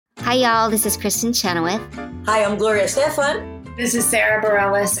Hi, y'all. This is Kristen Chenoweth. Hi, I'm Gloria Stefan. This is Sarah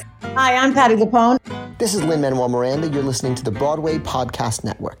Bareilles. Hi, I'm Patti LuPone. This is Lin-Manuel Miranda. You're listening to the Broadway Podcast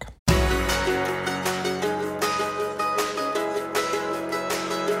Network.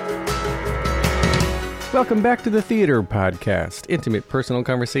 Welcome back to the Theater Podcast, intimate personal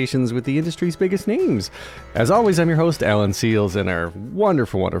conversations with the industry's biggest names. As always, I'm your host, Alan Seals, and our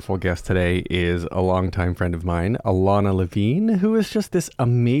wonderful, wonderful guest today is a longtime friend of mine, Ilana Levine, who is just this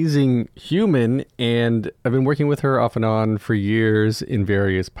amazing human, and I've been working with her off and on for years in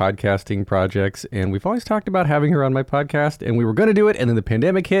various podcasting projects, and we've always talked about having her on my podcast, and we were going to do it, and then the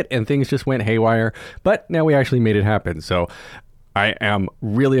pandemic hit, and things just went haywire, but now we actually made it happen, so I am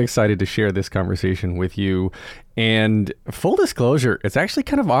really excited to share this conversation with you. And full disclosure, it's actually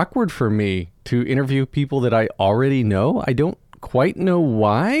kind of awkward for me to interview people that I already know. I don't quite know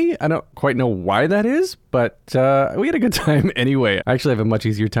why. I don't quite know why that is, but we had a good time anyway. I actually have a much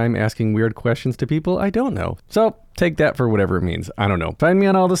easier time asking weird questions to people I don't know. So take that for whatever it means. I don't know. Find me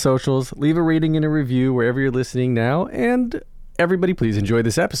on all the socials, leave a rating and a review wherever you're listening now, and everybody please enjoy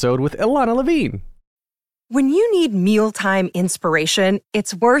this episode with Ilana Levine. When you need mealtime inspiration,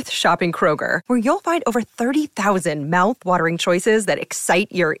 it's worth shopping Kroger, where you'll find over 30,000 mouth-watering choices that excite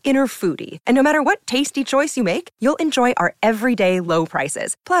your inner foodie. And no matter what tasty choice you make, you'll enjoy our everyday low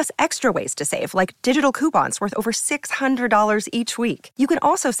prices, plus extra ways to save, like digital coupons worth over $600 each week. You can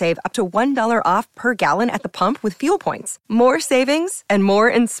also save up to $1 off per gallon at the pump with fuel points. More savings and more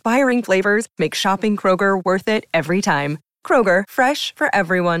inspiring flavors make shopping Kroger worth it every time. Kroger, fresh for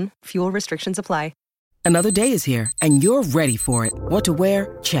everyone. Fuel restrictions apply. Another day is here, and you're ready for it. What to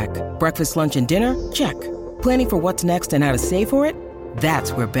wear? Check. Breakfast, lunch, and dinner? Check. Planning for what's next and how to save for it?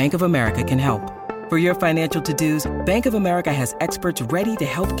 That's where Bank of America can help. For your financial to-dos, Bank of America has experts ready to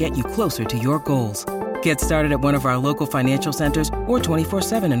help get you closer to your goals. Get started at one of our local financial centers or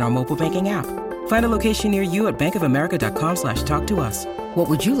 24/7 in our mobile banking app. Find a location near you at bankofamerica.com/talktous. What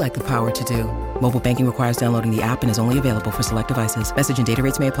would you like the power to do? Mobile banking requires downloading the app and is only available for select devices. Message and data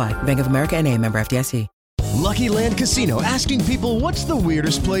rates may apply. Bank of America N.A., member FDIC. Lucky Land Casino, asking people, what's the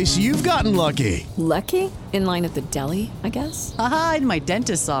weirdest place you've gotten lucky? Lucky? In line at the deli, I guess? Aha, in my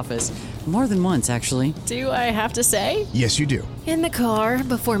dentist's office. More than once, actually. Do I have to say? Yes, you do. In the car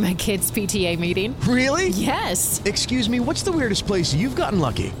before my kids' PTA meeting. Really? Yes. Excuse me, what's the weirdest place you've gotten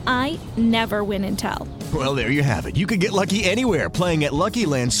lucky? I never win and tell. Well, there you have it. You can get lucky anywhere, playing at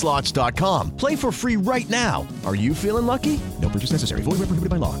LuckyLandSlots.com. Play for free right now. Are you feeling lucky? No purchase necessary. Void where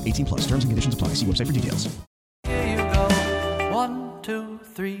prohibited by law. 18+. Terms and conditions apply. See website for details. Here you go. 1, 2,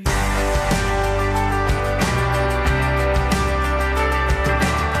 3.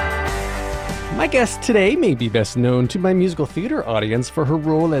 My guest today may be best known to my musical theater audience for her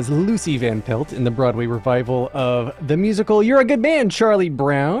role as Lucy Van Pelt in the Broadway revival of the musical You're a Good Man, Charlie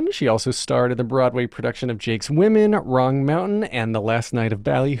Brown. She also starred in the Broadway production of Jake's Women, Wrong Mountain, and The Last Night of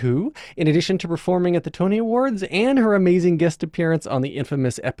Ballyhoo, in addition to performing at the Tony Awards and her amazing guest appearance on the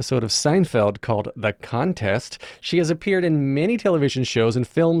infamous episode of Seinfeld called The Contest. She has appeared in many television shows and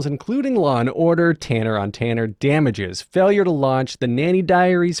films, including Law & Order, Tanner on Tanner, Damages, Failure to Launch, The Nanny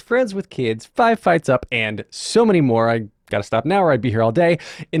Diaries, Friends with Kids, Five Fights Up, and so many more. I gotta stop now or I'd be here all day.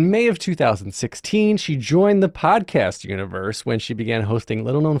 In May of 2016, she joined the podcast universe when she began hosting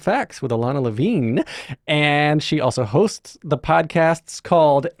Little Known Facts with Ilana Levine. And she also hosts the podcasts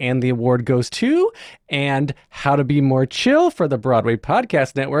called And the Award Goes To and How to Be More Chill for the Broadway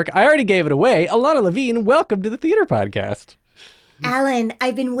Podcast Network. I already gave it away. Ilana Levine, welcome to the Theater Podcast. Alan,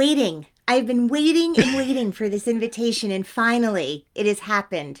 I've been waiting and waiting for this invitation, and finally it has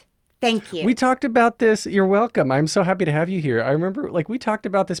happened. Thank you. We talked about this. You're welcome. I'm so happy to have you here. I remember, we talked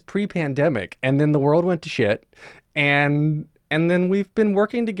about this pre-pandemic, and then the world went to shit, and then we've been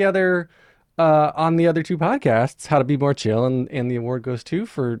working together on the other two podcasts, How to Be More Chill and The Award Goes To,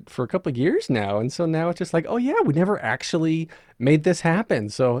 for a couple of years now. And so now it's just like, oh yeah, we never actually made this happen.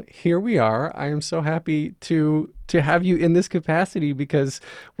 So here we are. I am so happy to have you in this capacity because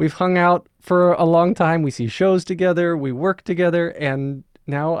we've hung out for a long time. We see shows together, we work together, and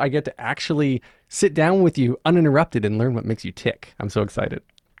now I get to actually sit down with you uninterrupted and learn what makes you tick. I'm so excited.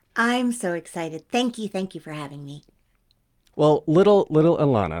 I'm so excited. Thank you for having me. Well, little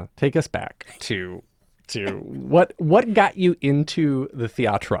Ilana, take us back to what got you into the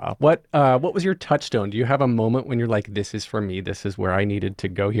theatre? What was your touchstone? Do you have a moment when you're like, this is for me, this is where I needed to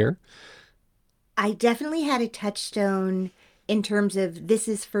go here? I definitely had a touchstone in terms of this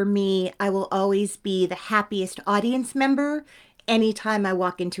is for me. I will always be the happiest audience member anytime I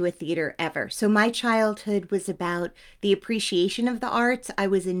walk into a theater ever. So my childhood was about the appreciation of the arts. I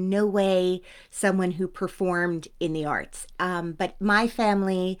was in no way someone who performed in the arts. But my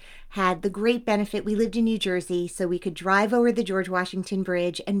family had the great benefit. We lived in New Jersey, so we could drive over the George Washington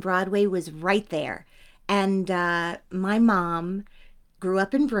Bridge, and Broadway was right there. And my mom grew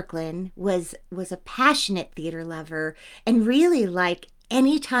up in Brooklyn, was a passionate theater lover, and really, like,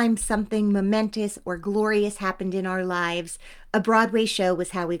 anytime something momentous or glorious happened in our lives, a Broadway show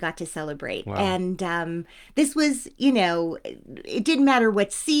was how we got to celebrate. Wow. And this was, it didn't matter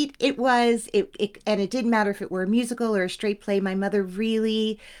what seat it was, and it didn't matter if it were a musical or a straight play. My mother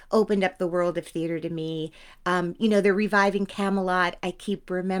really opened up the world of theater to me. They're reviving Camelot. I keep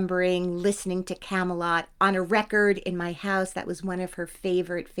remembering listening to Camelot on a record in my house. That was one of her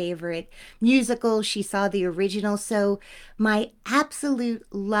favorite musicals. She saw the original. So my absolute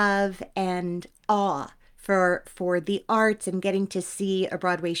love and awe for the arts and getting to see a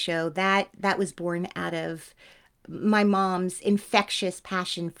Broadway show, that was born out of my mom's infectious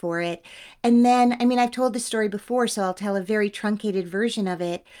passion for it. And then, I've told this story before, so I'll tell a very truncated version of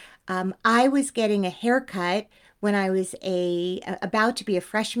it. I was getting a haircut when I was about to be a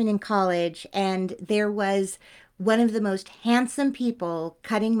freshman in college, and there was one of the most handsome people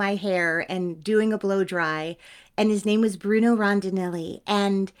cutting my hair and doing a blow dry, and his name was Bruno Rondinelli.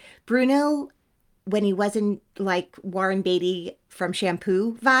 And Bruno, when he wasn't like Warren Beatty from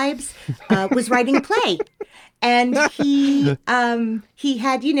Shampoo vibes, was writing a play. And he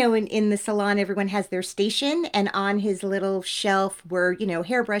had, in the salon, everyone has their station, and on his little shelf were,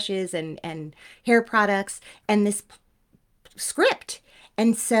 hairbrushes and hair products and this script.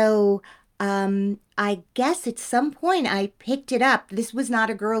 And so I guess at some point I picked it up. This was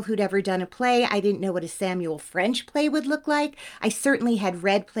not a girl who'd ever done a play. I didn't know what a Samuel French play would look like. I certainly had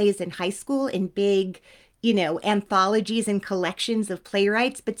read plays in high school in big, anthologies and collections of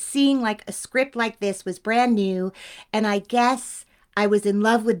playwrights, but seeing like a script like this was brand new. And I guess I was in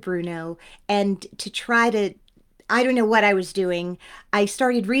love with Bruno, and I don't know what I was doing, I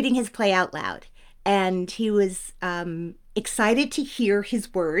started reading his play out loud, and he was excited to hear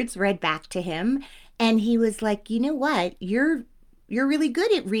his words read back to him. And he was like, you know what, you're really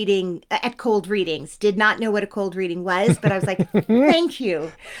good at reading, at cold readings. Did not know what a cold reading was, but I was like, thank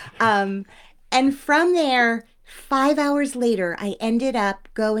you. And from there, 5 hours later, I ended up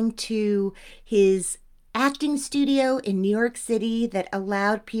going to his acting studio in New York City that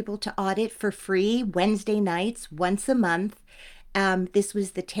allowed people to audit for free Wednesday nights, once a month. This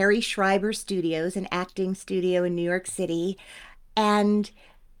was the Terry Schreiber Studios, an acting studio in New York City. And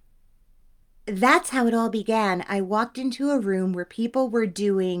that's how it all began. I walked into a room where people were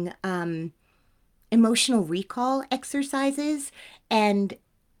doing emotional recall exercises, and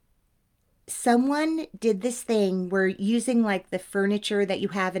someone did this thing where, using like the furniture that you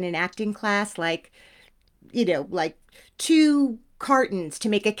have in an acting class, like 2 cartons to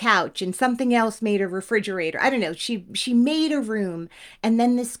make a couch and something else made a refrigerator. I don't know. She made a room, and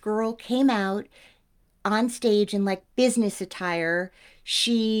then this girl came out on stage in like business attire.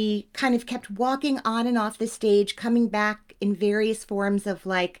 She kind of kept walking on and off the stage, coming back in various forms of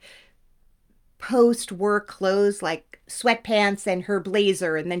like post-work clothes, like sweatpants and her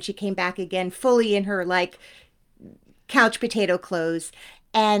blazer, and then she came back again fully in her like couch potato clothes,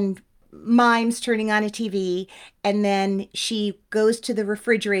 and mimes turning on a TV. And then she goes to the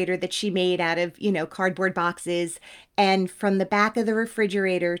refrigerator that she made out of, cardboard boxes, and from the back of the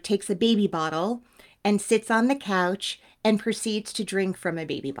refrigerator takes a baby bottle and sits on the couch and proceeds to drink from a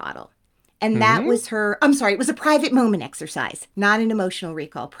baby bottle. And that was her, it was a private moment exercise, not an emotional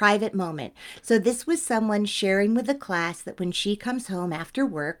recall, private moment. So this was someone sharing with the class that when she comes home after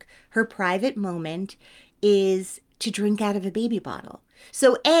work, her private moment is to drink out of a baby bottle.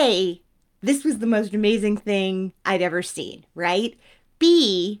 So A, this was the most amazing thing I'd ever seen, right?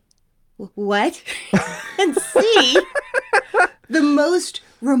 B, what? And C, the most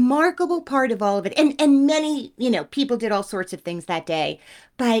remarkable part of all of it, and many, people did all sorts of things that day,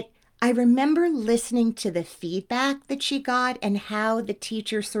 but I remember listening to the feedback that she got and how the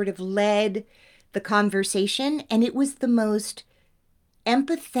teacher sort of led the conversation, and it was the most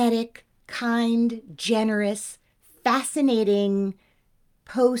empathetic, kind, generous, fascinating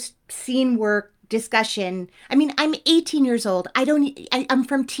post-scene work discussion. I'm 18 years old. I'm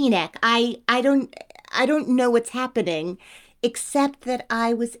from Teaneck. I don't know what's happening, except that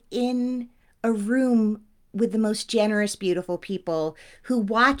I was in a room with the most generous, beautiful people who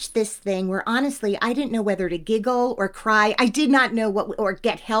watched this thing where, honestly, I didn't know whether to giggle or cry. I did not know or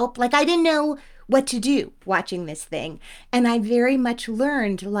get help. Like, I didn't know what to do watching this thing. And I very much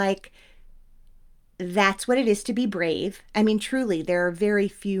learned, like, that's what it is to be brave. I mean, truly, there are very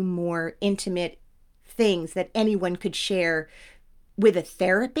few more intimate things that anyone could share with a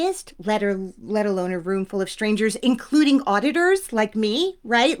therapist, let alone a room full of strangers, including auditors like me,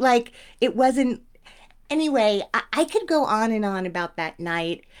 right? Like, it wasn't. Anyway, I could go on and on about that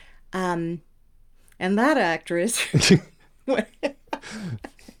night. And that actress.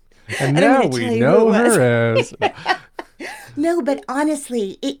 And now we know her as. No, but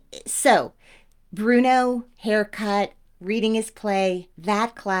honestly, so Bruno, haircut, reading his play,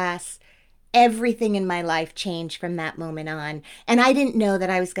 that class, everything in my life changed from that moment on. And I didn't know that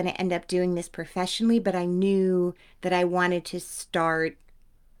I was going to end up doing this professionally, but I knew that I wanted to start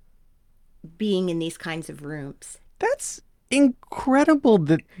being in these kinds of rooms. That's incredible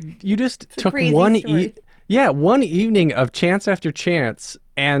that you just took one one evening of chance after chance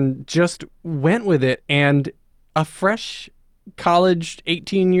and just went with it. And a fresh college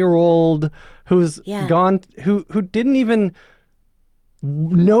 18-year-old who's gone, who didn't even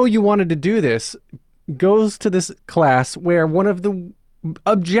know you wanted to do this, goes to this class where one of the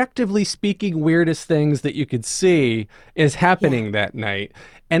objectively speaking weirdest things that you could see is happening that night.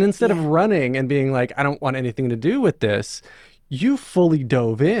 And instead of running and being like, I don't want anything to do with this, you fully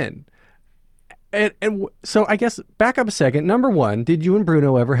dove in. And so I guess back up a second. Number one, did you and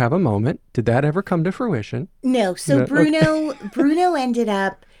Bruno ever have a moment? Did that ever come to fruition? No. So Bruno ended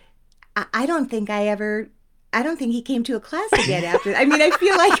up, I don't think he came to a class again after. I mean, I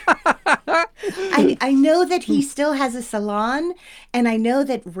feel like I know that he still has a salon, and I know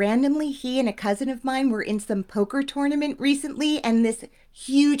that randomly he and a cousin of mine were in some poker tournament recently, and this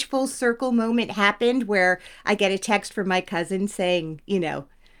huge full circle moment happened where I get a text from my cousin saying,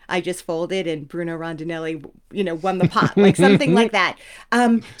 I just folded and Bruno Rondinelli, won the pot, like something like that.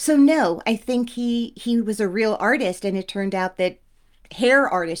 So no, I think he was a real artist, and it turned out that hair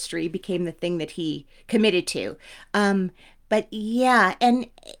artistry became the thing that he committed to. But yeah, and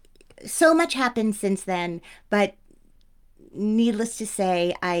so much happened since then, but needless to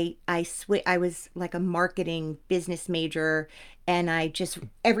say, I was like a marketing business major, and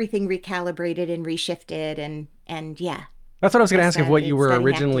everything recalibrated and reshifted, and yeah. That's what I was going to ask of what you were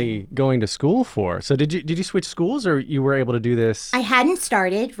originally going to school for. So did you switch schools, or you were able to do this? I hadn't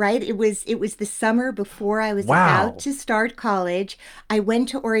started, right? It was the summer before I was about to start college. I went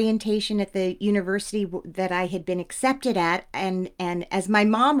to orientation at the university that I had been accepted at, and as my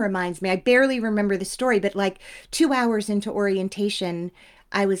mom reminds me, I barely remember the story, but like 2 hours into orientation,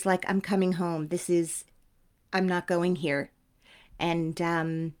 I was like, I'm coming home. I'm not going here. And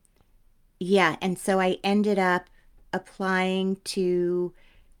and so I ended up applying to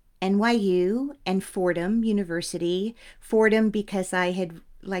NYU and Fordham University. Fordham because I had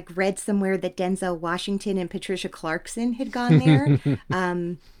read somewhere that Denzel Washington and Patricia Clarkson had gone there.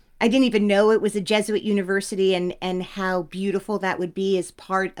 I didn't even know it was a Jesuit university, and how beautiful that would be as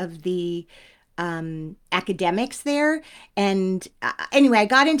part of the academics there. And anyway, I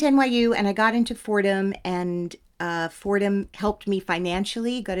got into NYU and I got into Fordham, and Fordham helped me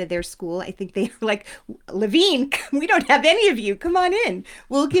financially go to their school. I think they were like, Levine, we don't have any of you. Come on in.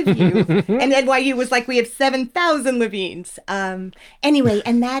 We'll give you. And NYU was like, we have 7,000 Levines. Anyway,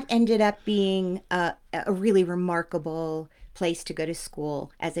 and that ended up being a really remarkable place to go to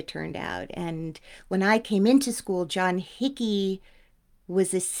school, as it turned out. And when I came into school, John Hickey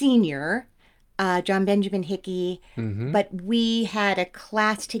was a senior. John Benjamin Hickey, but we had a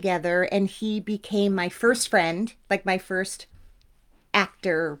class together, and he became my first friend, like my first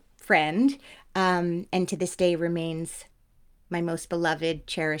actor friend, and to this day remains my most beloved,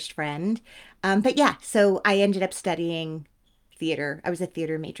 cherished friend. But yeah, so I ended up studying theater. I was a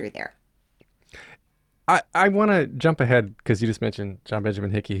theater major there. I want to jump ahead because you just mentioned John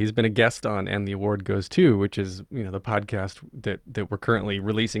Benjamin Hickey. He's been a guest on And the Award Goes To, which is, the podcast that we're currently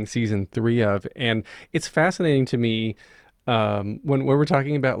releasing season 3 of. And it's fascinating to me when we're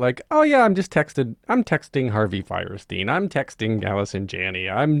talking about like, oh yeah, I'm texting Harvey Fierstein. I'm texting Allison Janney.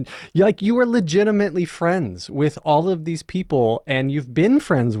 I'm like, you are legitimately friends with all of these people, and you've been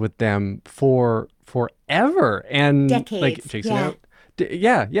friends with them for forever. And decades. Like Jason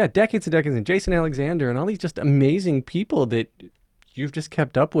decades and decades, and Jason Alexander and all these just amazing people that you've just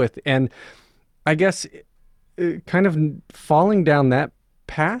kept up with. And I guess kind of falling down that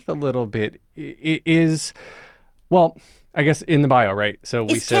path a little bit is, well, I guess in the bio, right? So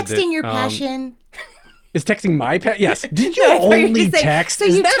we said that texting your passion. Is texting my passion? Yes. Did you only text? So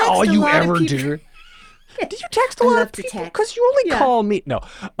is that all you ever do? Did you text a lot of people? Because you only call me. No.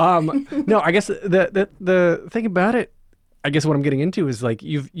 No, I guess the thing about it, I guess what I'm getting into is like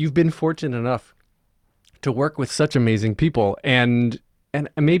you've been fortunate enough to work with such amazing people, and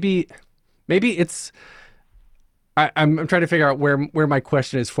maybe maybe it's I'm trying to figure out where my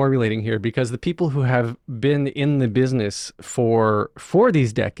question is formulating here, because the people who have been in the business for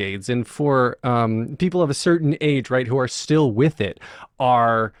these decades, and for people of a certain age, right, who are still with it,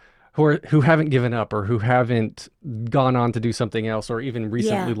 who haven't given up, or who haven't gone on to do something else, or even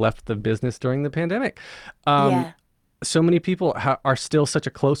recently left the business during the pandemic. So many people are still such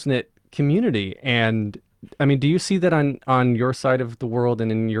a close-knit community. And I mean, do you see that on your side of the world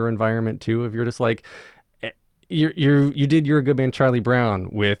and in your environment too? If you're just like, you did You're a Good Man, Charlie Brown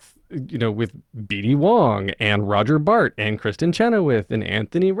with B.D. Wong and Roger Bart and Kristen Chenoweth and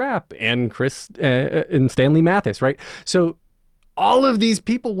Anthony Rapp and and Stanley Mathis, right? So all of these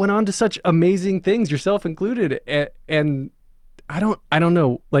people went on to such amazing things, yourself included. And I don't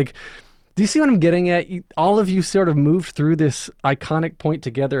know, like, do you see what I'm getting at? All of you sort of moved through this iconic point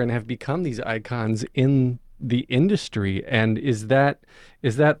together and have become these icons in the industry. And is that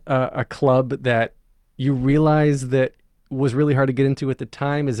a club that you realize that was really hard to get into at the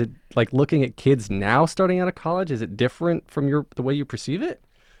time? Is it like looking at kids now starting out of college? Is it different from the way you perceive it?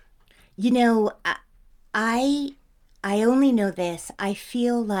 I only know this. I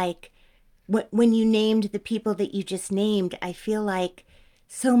feel like when you named the people that you just named, I feel like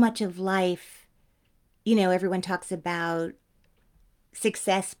so much of life, everyone talks about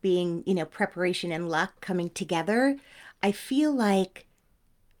success being, preparation and luck coming together. I feel like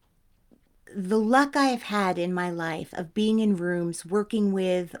the luck I've had in my life of being in rooms, working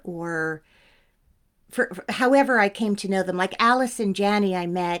with, or for however I came to know them, like Alice and Janney I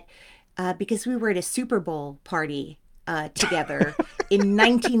met because we were at a Super Bowl party together in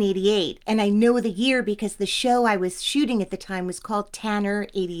 1988. And I know the year because the show I was shooting at the time was called Tanner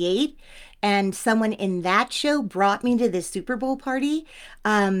 88. And someone in that show brought me to this Super Bowl party.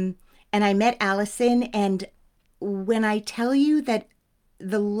 And I met Allison. And when I tell you that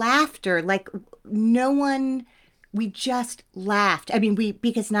the laughter, like we just laughed. I mean,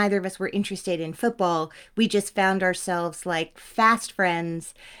 because neither of us were interested in football, we just found ourselves like fast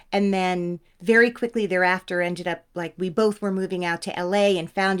friends. And then very quickly thereafter ended up like we both were moving out to LA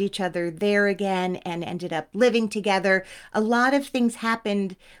and found each other there again and ended up living together. A lot of things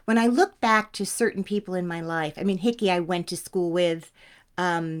happened. When I look back to certain people in my life, I mean, Hickey I went to school with,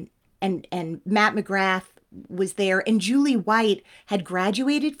 and Matt McGrath was there, and Julie White had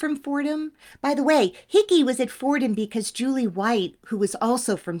graduated from Fordham. By the way, Hickey was at Fordham because Julie White, who was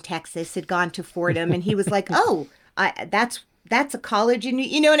also from Texas, had gone to Fordham, and he was like, "Oh, that's a college," and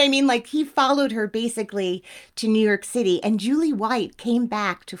you know what I mean? Like, he followed her basically to New York City, and Julie White came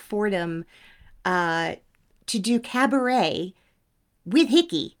back to Fordham to do Cabaret with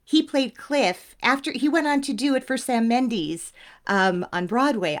Hickey. He played Cliff after he went on to do it for Sam Mendes on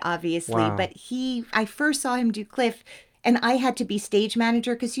Broadway, obviously. Wow. But I first saw him do Cliff, and I had to be stage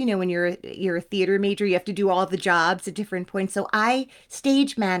manager because, when you're a theater major, you have to do all the jobs at different points. So I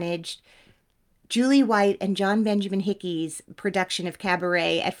stage managed Julie White and John Benjamin Hickey's production of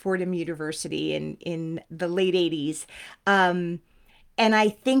Cabaret at Fordham University in the late 80s. And I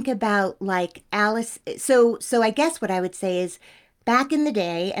think about like Alice. So I guess what I would say is, back in the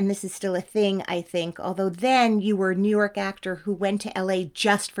day, and this is still a thing, I think, although then you were a New York actor who went to LA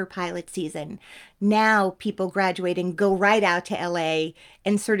just for pilot season. Now people graduate and go right out to LA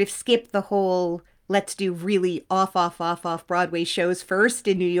and sort of skip the whole, let's do really off Broadway shows first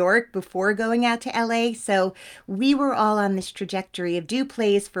in New York before going out to LA. So we were all on this trajectory of do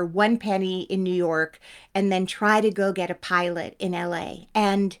plays for one penny in New York and then try to go get a pilot in LA.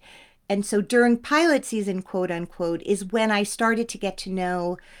 And so during pilot season, quote unquote, is when I started to get to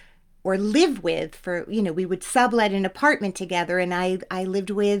know or live with we would sublet an apartment together, and I lived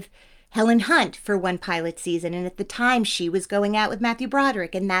with Helen Hunt for one pilot season. And at the time she was going out with Matthew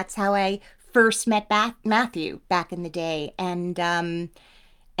Broderick, and that's how I first met Matthew back in the day. And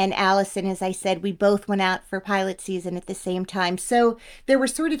Allison, as I said, we both went out for pilot season at the same time. So there were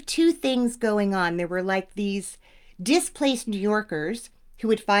sort of two things going on. There were like these displaced New Yorkers who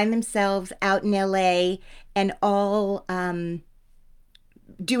would find themselves out in LA and all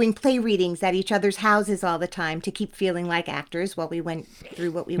doing play readings at each other's houses all the time to keep feeling like actors while we went through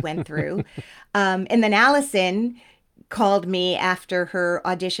what we went through. And then Allison called me after her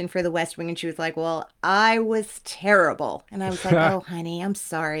audition for The West Wing, and she was like, "Well, I was terrible." And I was like, "Oh, honey, I'm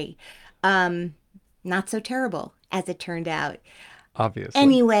sorry." Not so terrible, as it turned out. Obviously.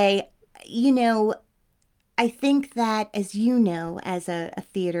 Anyway, I think that, as you know, as a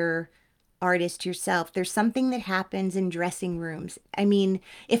theater artist yourself, there's something that happens in dressing rooms. I mean,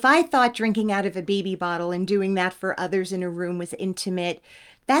 if I thought drinking out of a baby bottle and doing that for others in a room was intimate,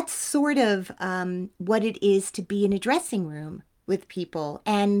 that's sort of what it is to be in a dressing room with people.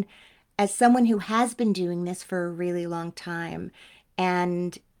 And as someone who has been doing this for a really long time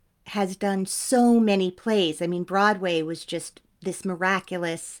and has done so many plays. I mean, Broadway was just this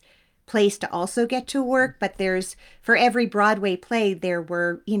miraculous place to also get to work, but for every Broadway play, there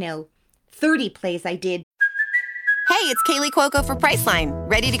were, 30 plays I did. Hey, it's Kaylee Cuoco for Priceline.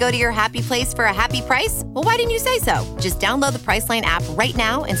 Ready to go to your happy place for a happy price? Well, why didn't you say so? Just download the Priceline app right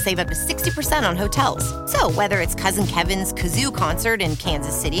now and save up to 60% on hotels. So whether it's Cousin Kevin's Kazoo Concert in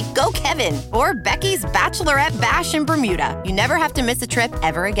Kansas City, go Kevin, or Becky's Bachelorette Bash in Bermuda, you never have to miss a trip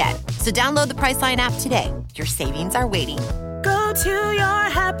ever again. So download the Priceline app today. Your savings are waiting. Go to your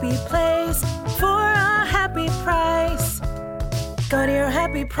happy place for a happy price. Go to your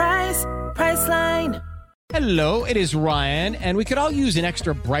happy price, Priceline. Hello, it is Ryan, and we could all use an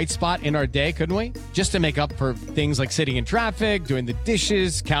extra bright spot in our day, couldn't we? Just to make up for things like sitting in traffic, doing the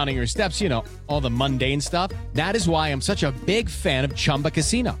dishes, counting your steps, all the mundane stuff. That is why I'm such a big fan of Chumba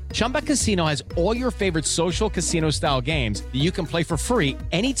Casino. Chumba Casino has all your favorite social casino-style games that you can play for free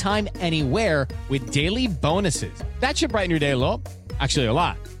anytime, anywhere with daily bonuses. That should brighten your day a little. Actually, a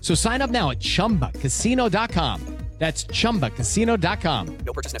lot. So sign up now at ChumbaCasino.com. That's ChumbaCasino.com.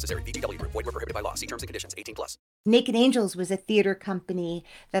 No purchase necessary. VGW Group. Void where prohibited by law. See terms and conditions. 18+. Naked Angels was a theater company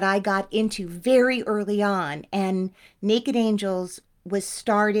that I got into very early on. And Naked Angels was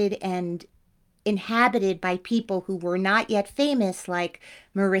started and inhabited by people who were not yet famous, like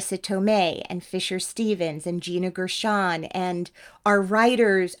Marissa Tomei and Fisher Stevens and Gina Gershon and our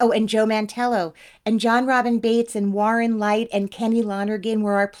writers. Oh, and Joe Mantello and John Robin Bates and Warren Leight and Kenny Lonergan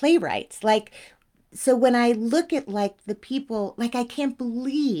were our playwrights. So when I look at the people, I can't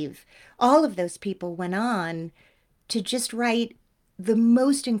believe all of those people went on to just write the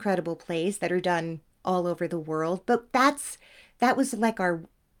most incredible plays that are done all over the world. But that was like our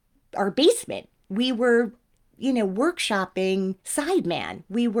basement. We were, workshopping Sideman.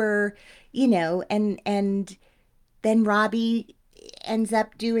 We were, and then Robbie ends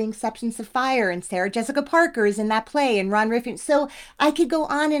up doing Substance of Fire, and Sarah Jessica Parker is in that play, and Ron Riffin. So I could go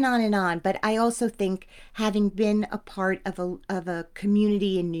on and on and on, but I also think, having been a part of a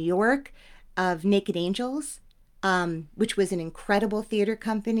community in New York of Naked Angels, which was an incredible theater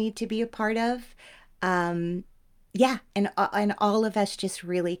company to be a part of, and all of us just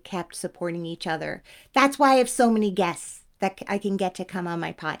really kept supporting each other. That's why I have so many guests that I can get to come on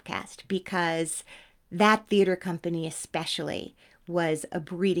my podcast, because that theater company especially was a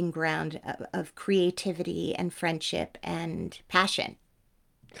breeding ground of creativity and friendship and passion.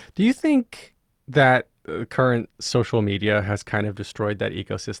 Do you think that current social media has kind of destroyed that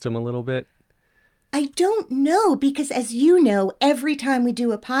ecosystem a little bit? I don't know, because as you know, every time we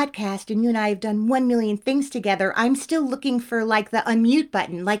do a podcast, and you and I have done 1 million things together, I'm still looking for the unmute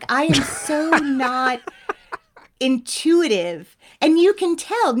button. I am so not intuitive. And you can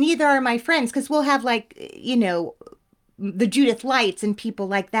tell neither are my friends, because we'll have the Judith Lights and people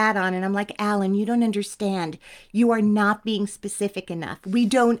like that on. And I'm like, Alan, you don't understand. You are not being specific enough. We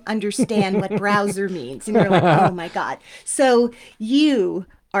don't understand what browser means. And you're like, oh my God. So you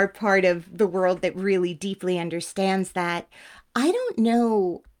are part of the world that really deeply understands that. I don't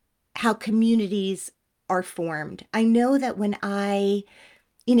know how communities are formed. I know that when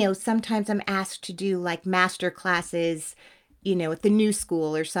sometimes I'm asked to do master classes, at the New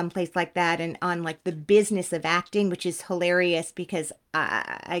School or someplace like that, and on the business of acting, which is hilarious because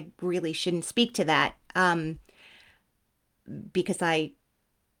I really shouldn't speak to that because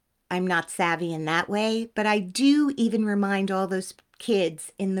I'm not savvy in that way. But I do even remind all those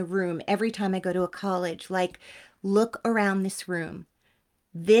kids in the room every time I go to a college, look around this room.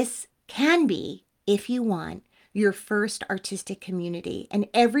 This can be, if you want, your first artistic community. And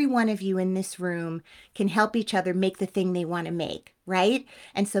every one of you in this room can help each other make the thing they want to make, right?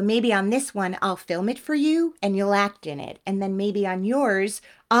 And so maybe on this one, I'll film it for you and you'll act in it. And then maybe on yours,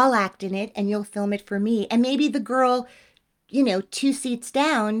 I'll act in it and you'll film it for me. And maybe the girl, 2 seats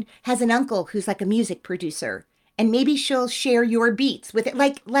down has an uncle who's a music producer. And maybe she'll share your beats with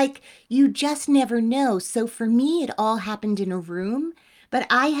it. You just never know. So for me, it all happened in a room. But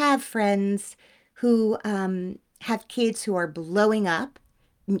I have friends who have kids who are blowing up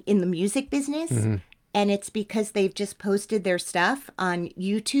in the music business. Mm-hmm. And it's because they've just posted their stuff on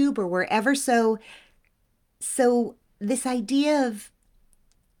YouTube or wherever. So this idea of,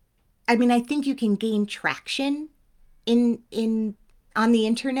 I think you can gain traction on the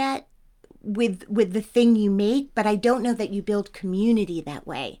internet with the thing you make, but I don't know that you build community that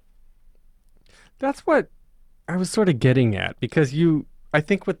way. That's what I was sort of getting at, because I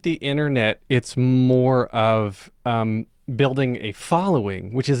think with the internet, it's more of building a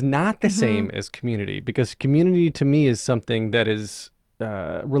following, which is not the same as community, because community to me is something that is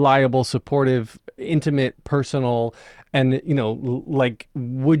reliable, supportive, intimate, personal, and like,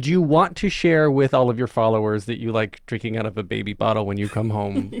 would you want to share with all of your followers that you like drinking out of a baby bottle when you come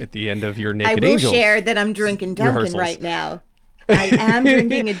home at the end of your Naked Angels? I will share that I'm drinking Dunkin' rehearsals right now. I am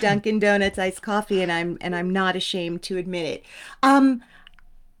drinking a Dunkin' Donuts iced coffee, and I'm not ashamed to admit it.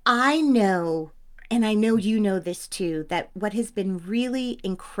 I know, and I know you know this too, that what has been really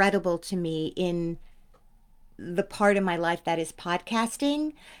incredible to me in the part of my life that is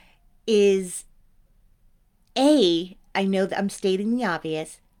podcasting is, I know that I'm stating the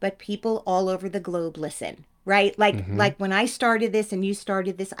obvious, but people all over the globe listen, right? Like when I started this and you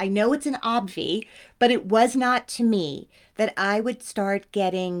started this, I know it's an obvi, but it was not to me that I would start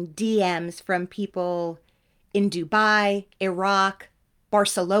getting DMs from people in Dubai, Iraq,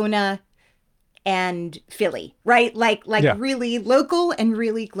 Barcelona, and Philly, right? Like really local and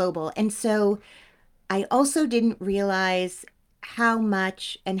really global. And so I also didn't realize how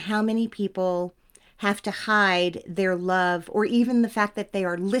much and how many people have to hide their love or even the fact that they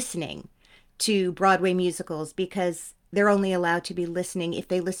are listening to Broadway musicals because they're only allowed to be listening, if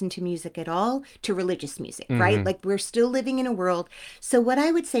they listen to music at all, to religious music, right? Like we're still living in a world. So what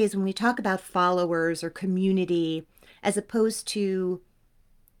I would say is when we talk about followers or community, as opposed to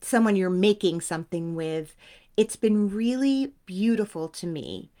someone you're making something with, it's been really beautiful to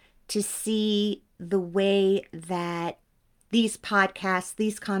me to see the way that these podcasts,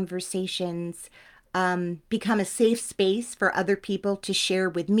 these conversations become a safe space for other people to share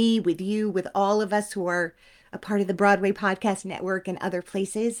with me, with you, with all of us who are a part of the Broadway Podcast Network and other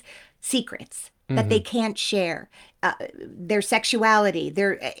places, secrets that they can't share, their sexuality,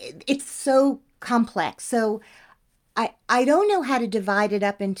 it's so complex. So I don't know how to divide it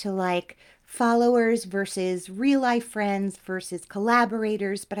up into like followers versus real life friends versus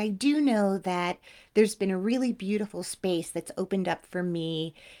collaborators, but I do know that there's been a really beautiful space that's opened up for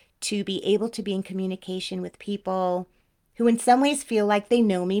me to be able to be in communication with people who in some ways feel like they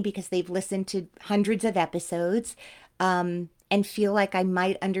know me because they've listened to hundreds of episodes, and feel like I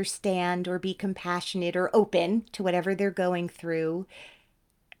might understand or be compassionate or open to whatever they're going through.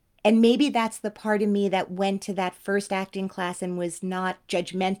 And maybe that's the part of me that went to that first acting class and was not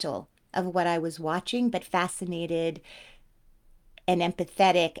judgmental of what I was watching, but fascinated and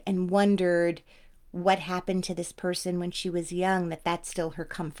empathetic and wondered what happened to this person when she was young, that's still her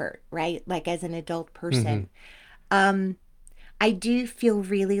comfort, right? Like as an adult person. I do feel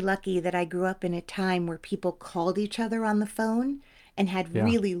really lucky that I grew up in a time where people called each other on the phone and had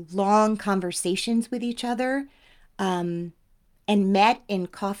really long conversations with each other, and met in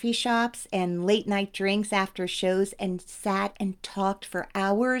coffee shops and late night drinks after shows and sat and talked for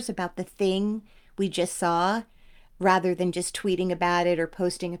hours about the thing we just saw, rather than just tweeting about it or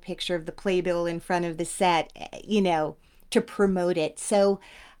posting a picture of the playbill in front of the set, to promote it. So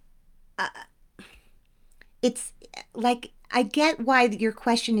it's like, I get why your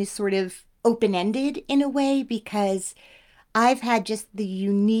question is sort of open-ended in a way, because I've had just the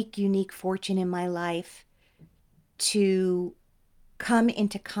unique fortune in my life to come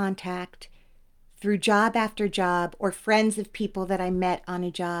into contact through job after job or friends of people that I met on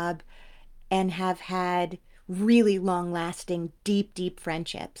a job, and have had really long-lasting, deep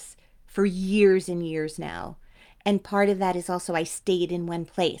friendships for years and years now. And part of that is also I stayed in one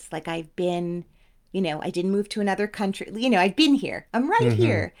place. Like I've been, I didn't move to another country. I've been here. I'm right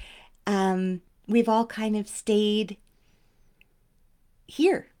here. We've all kind of stayed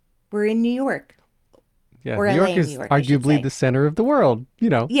here. We're in New York. Yeah, or New LA, York is New York, I should arguably say. the center of the world,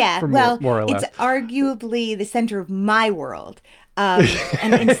 Yeah, for well, more or less. it's arguably the center of my world.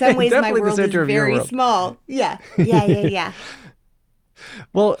 And in some ways, my Definitely the world is center of your very world. small. Yeah.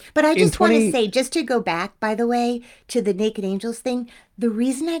 Well, But I in just want 20 to say, just to go back, by the way, to the Naked Angels thing, the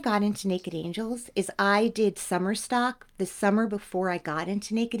reason I got into Naked Angels is I did summer stock the summer before I got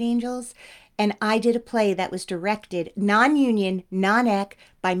into Naked Angels, and I did a play that was directed, non-union, non-ec,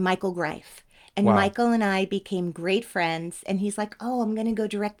 by Michael Greif. And Wow. Michael and I became great friends, and he's like, oh, I'm going to go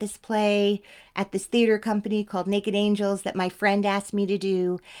direct this play at this theater company called Naked Angels that my friend asked me to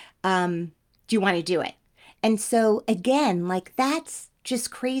do. Do you want to do it? And so, again, like, that's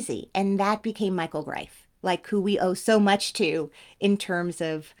just crazy. And that became Michael Greif, like, who we owe so much to in terms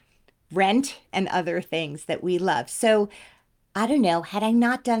of Rent and other things that we love. So, I don't know, had I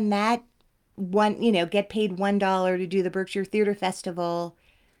not done that, get paid $1 to do the Berkshire Theater Festival,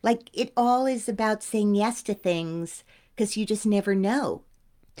 like, it all is about saying yes to things because you just never know.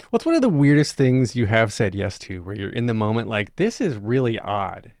 What's one of the weirdest things you have said yes to, where you're in the moment like, this is really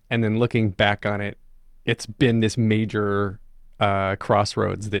odd, and then looking back on it, it's been this major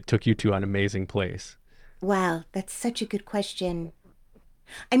crossroads that took you to an amazing place? Wow, that's such a good question.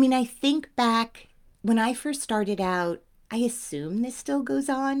 I mean, I think back when I first started out, I assume this still goes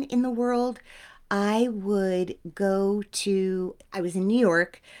on in the world. I was in New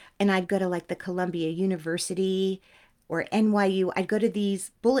York, and I'd go to like the Columbia University or NYU. I'd go to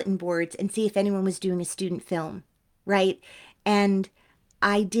these bulletin boards and see if anyone was doing a student film, right? And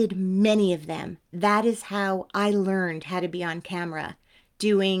I did many of them. That is how I learned how to be on camera,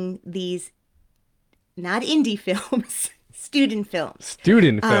 doing these, not indie films, student films.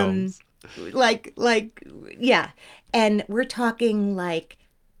 Student films. Yeah. And we're talking like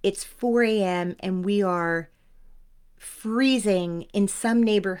it's 4 a.m. and we are freezing in some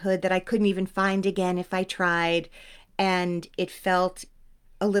neighborhood that I couldn't even find again if I tried. And it felt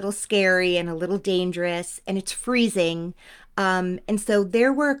a little scary and a little dangerous, and it's freezing. And so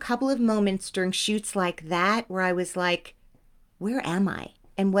there were a couple of moments during shoots like that where I was like, where am I?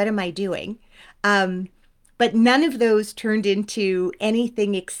 And what am I doing? But none of those turned into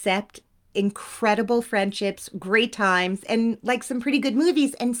anything except incredible friendships, great times, and like some pretty good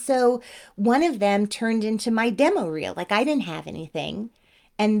movies. And so one of them turned into my demo reel. Like I didn't have anything.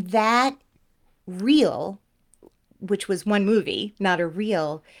 And that reel, which was one movie, not a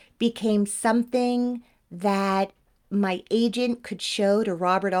reel, became something that my agent could show to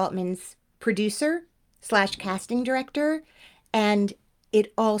Robert Altman's producer / casting director. And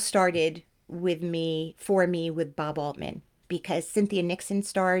it all started with with Bob Altman, because Cynthia Nixon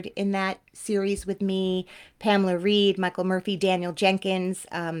starred in that series with me, Pamela Reed, Michael Murphy, Daniel Jenkins,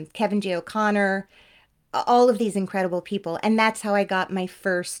 Kevin J. O'Connor, all of these incredible people. And that's how I got my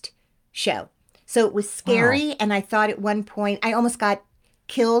first show. So it was scary. Wow. And I thought at one point I almost got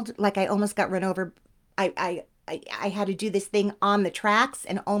killed. Like I almost got run over. I had to do this thing on the tracks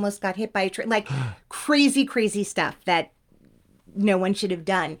and almost got hit by a train, like crazy stuff that no one should have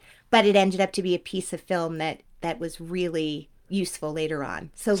done. But it ended up to be a piece of film that was really useful later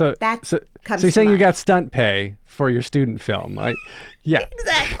on. So you're saying you got stunt pay for your student film, right? Yeah.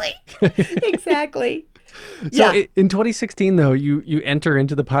 Exactly. Exactly. So in 2016, though, you enter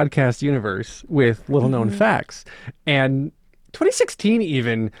into the podcast universe with Little Known Facts. And 2016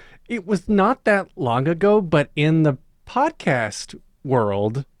 even, it was not that long ago, but in the podcast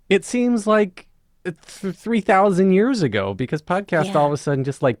world, it seems like it's 3,000 years ago, because podcast all of a sudden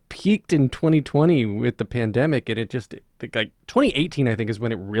just like peaked in 2020 with the pandemic, and it just like 2018 I think is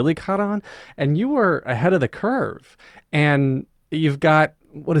when it really caught on, and you were ahead of the curve. And you've got,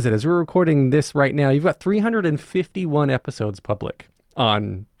 what is it, as we're recording this right now, you've got 351 episodes public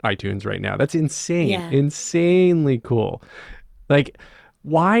on iTunes right now. That's insane. Insanely cool. Like,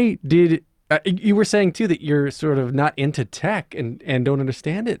 why did you were saying too that you're sort of not into tech and don't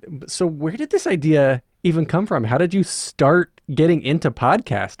understand it. So where did this idea even come from? How did you start getting into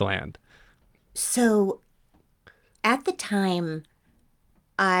podcast land? So at the time,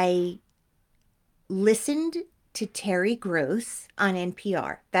 I listened to Terry Gross on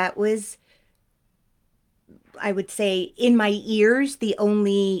NPR. That was, I would say, in my ears, the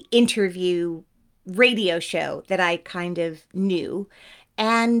only interview radio show that I kind of knew.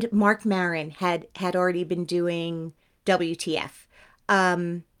 And Marc Maron had already been doing WTF.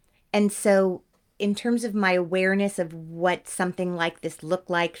 And so in terms of my awareness of what something like this looked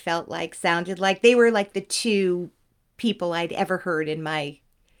like, felt like, sounded like, they were like the two people I'd ever heard in my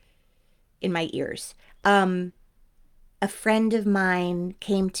ears. A friend of mine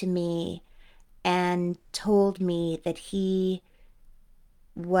came to me and told me that he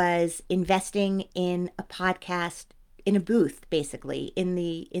was investing in a podcast, in a booth, basically, in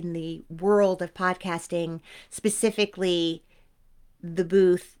the world of podcasting, specifically the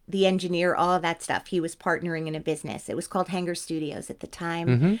booth, the engineer, all of that stuff. He was partnering in a business. It was called Hanger Studios at the time.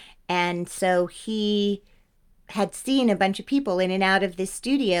 Mm-hmm. And so he had seen a bunch of people in and out of this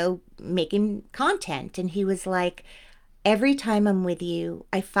studio making content. And he was like, every time I'm with you,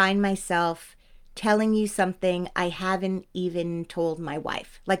 I find myself telling you something I haven't even told my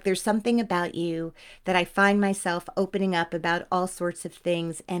wife. Like, there's something about you that I find myself opening up about all sorts of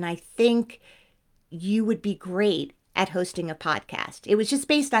things. And I think you would be great at hosting a podcast. It was just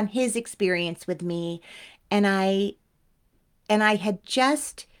based on his experience with me. And I had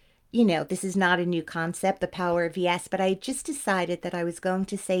just, this is not a new concept, the power of yes, but I just decided that I was going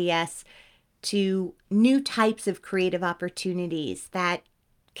to say yes to new types of creative opportunities that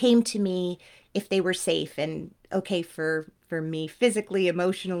came to me if they were safe and okay for me physically,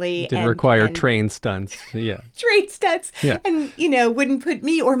 emotionally. Didn't require train stunts. Yeah. Train stunts. Yeah. And, wouldn't put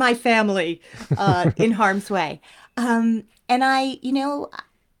me or my family in harm's way. And I,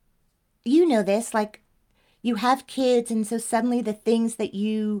 this, like, you have kids. And so suddenly the things that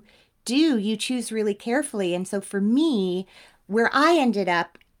you do, you choose really carefully. And so for me, where I ended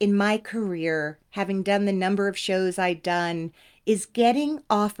up in my career, having done the number of shows I'd done, is getting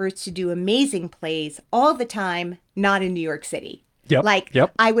offers to do amazing plays all the time, not in New York City.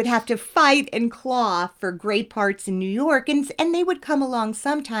 I would have to fight and claw for great parts in New York, and they would come along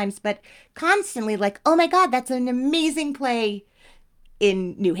sometimes, but constantly like, oh my God, that's an amazing play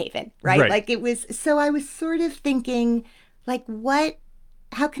in New Haven, right? Like it was, so I was sort of thinking, like,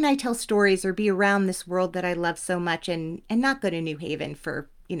 how can I tell stories or be around this world that I love so much and not go to New Haven for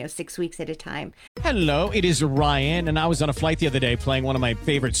 6 weeks at a time. Hello, it is Ryan, and I was on a flight the other day playing one of my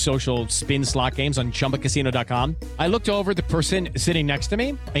favorite social spin slot games on ChumbaCasino.com. I looked over at the person sitting next to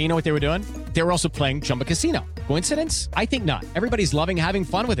me, and you know what they were doing? They were also playing Chumba Casino. Coincidence? I think not. Everybody's loving having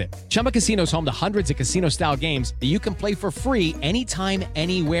fun with it. Chumba Casino is home to hundreds of casino-style games that you can play for free anytime,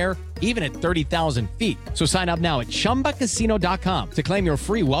 anywhere, even at 30,000 feet. So sign up now at ChumbaCasino.com to claim your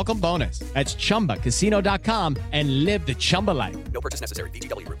free welcome bonus. That's ChumbaCasino.com and live the Chumba life. No purchase necessary.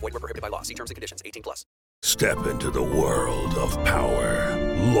 VGW. Void where prohibited by law. See terms and conditions. 18+. Step into the world of power,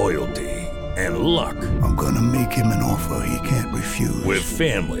 loyalty, and luck. I'm gonna make him an offer he can't refuse. With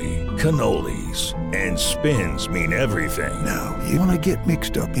family, cannolis, and spins mean everything. Now, you wanna get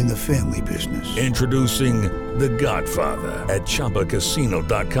mixed up in the family business. Introducing The Godfather at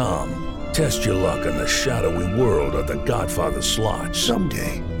ChumbaCasino.com. Test your luck in the shadowy world of The Godfather slot.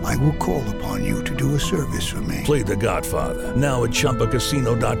 Someday, I will call upon you to do a service for me. Play The Godfather, now at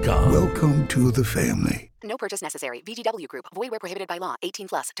ChumbaCasino.com. Welcome to the family. No purchase necessary. VGW Group. Void where prohibited by law.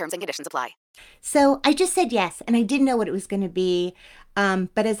 18+. Terms and conditions apply. So I just said yes, and I didn't know what it was going to be.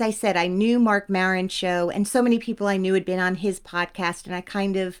 But as I said, I knew Marc Maron's show, and so many people I knew had been on his podcast, and I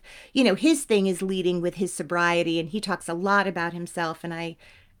kind of, his thing is leading with his sobriety, and he talks a lot about himself, and I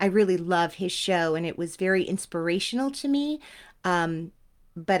really love his show, and it was very inspirational to me.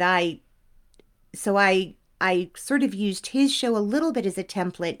 But I sort of used his show a little bit as a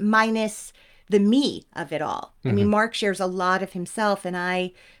template, minus the me of it all. I mean, Marc shares a lot of himself, and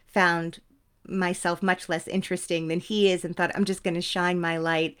I found myself much less interesting than he is and thought, I'm just going to shine my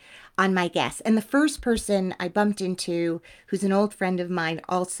light on my guests. And the first person I bumped into, who's an old friend of mine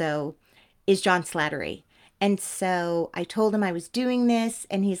also, is John Slattery. And so I told him I was doing this,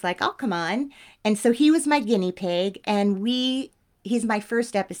 and he's like, oh, come on. And so he was my guinea pig, and he's my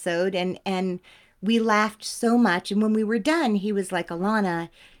first episode, and we laughed so much. And when we were done, he was like, Alana,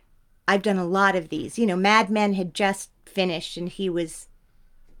 I've done a lot of these. Mad Men had just finished, and he was,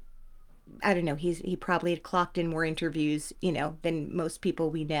 I don't know, he probably had clocked in more interviews, than most people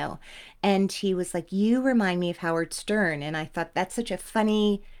we know. And he was like, you remind me of Howard Stern. And I thought, that's such a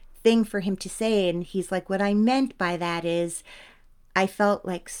funny thing for him to say. And he's like, what I meant by that is I felt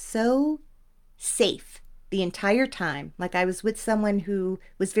like so safe the entire time. Like I was with someone who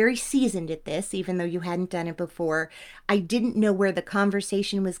was very seasoned at this, even though you hadn't done it before. I didn't know where the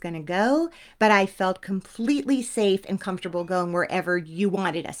conversation was going to go, but I felt completely safe and comfortable going wherever you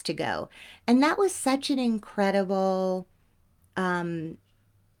wanted us to go. And that was such an incredible,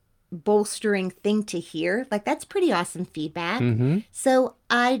 bolstering thing to hear. Like, that's pretty awesome feedback. So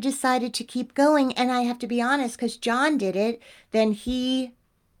I decided to keep going. And I have to be honest, because John did it, then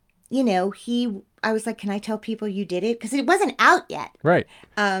I was like, can I tell people you did it? Because it wasn't out yet. Right.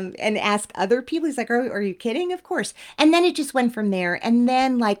 And ask other people. He's like, are you kidding? Of course. And then it just went from there. And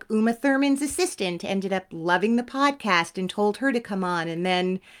then like Uma Thurman's assistant ended up loving the podcast and told her to come on. And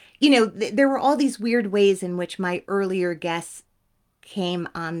then, there were all these weird ways in which my earlier guests came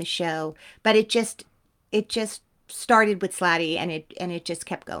on the show. But it just started with Slatty, and it just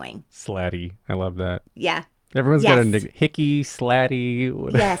kept going. Slatty. I love that. Yeah. Everyone's got a Hickey,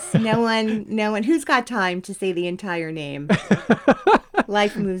 Slatty. Yes, no one. Who's got time to say the entire name?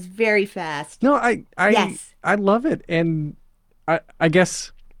 Life moves very fast. No, I love it, and I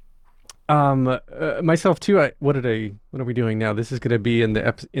guess myself too. What are we doing now? This is going to be in the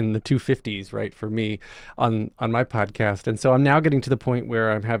 250s, right, for me on my podcast, and so I'm now getting to the point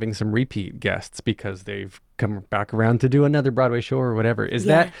where I'm having some repeat guests because they've come back around to do another Broadway show or whatever. Is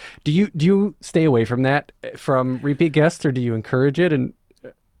that, do you stay away from that, from repeat guests, or do you encourage it? And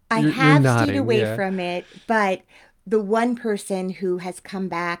I have stayed away from it, but the one person who has come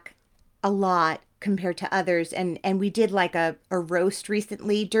back a lot compared to others, and we did like a roast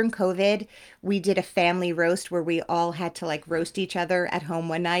recently during COVID. We did a family roast where we all had to like roast each other at home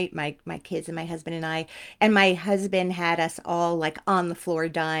one night, my kids and my husband and I. And my husband had us all like on the floor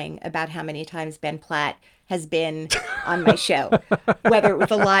dying about how many times Ben Platt has been on my show, whether it was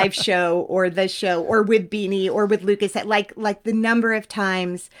a live show or the show or with Beanie or with Lucas, like the number of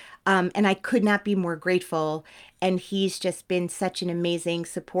times. And I could not be more grateful. And he's just been such an amazing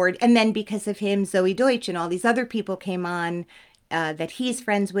support. And then because of him, Zoe Deutsch and all these other people came on that he's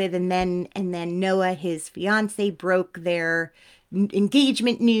friends with. And then Noah, his fiance, broke their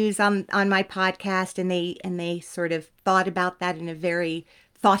engagement news on my podcast. And they sort of thought about that in a very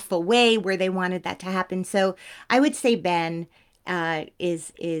thoughtful way where they wanted that to happen. So I would say Ben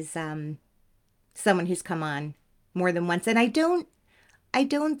is someone who's come on more than once. And I don't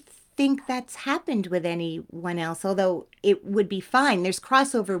think that's happened with anyone else, although it would be fine. There's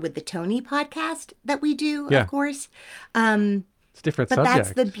crossover with the Tony podcast that we do, of course. It's different but subjects.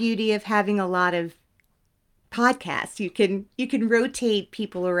 That's the beauty of having a lot of podcasts. You can rotate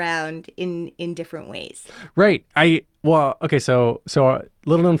people around in different ways. Right. So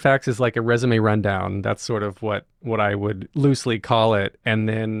Little Known Facts is like a resume rundown. That's sort of what I would loosely call it. And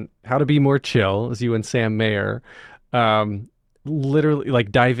then How to Be More Chill is you and Sam Mayer. Literally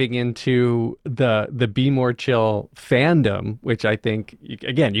like diving into the Be More Chill fandom, which I think,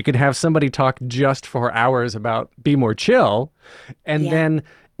 again, you could have somebody talk just for hours about Be More Chill. And then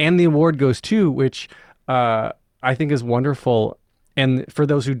the award goes to, which I think is wonderful. And for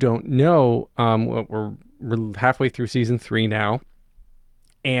those who don't know, we're halfway through season 3 now.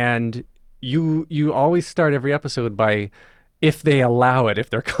 And you always start every episode by, if they allow it,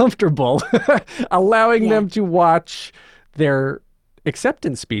 if they're comfortable, allowing them to watch their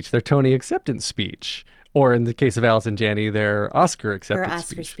acceptance speech, their Tony acceptance speech, or in the case of Alice and Janney, their Oscar acceptance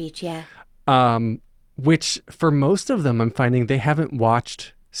speech. Which for most of them, I'm finding they haven't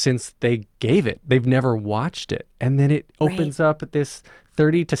watched since they gave it. They've never watched it. And then it opens up this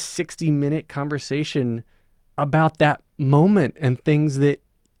 30 to 60 minute conversation about that moment and things that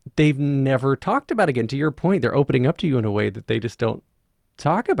they've never talked about again. To your point, they're opening up to you in a way that they just don't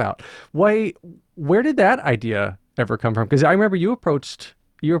talk about. Where did that idea ever come from? Because I remember you approached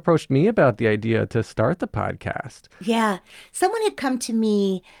me about the idea to start the podcast. Yeah. Someone had come to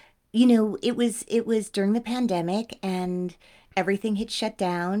me, it was during the pandemic and everything had shut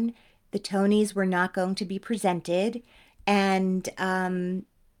down. The Tonys were not going to be presented. And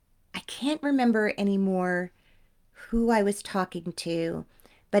I can't remember anymore who I was talking to,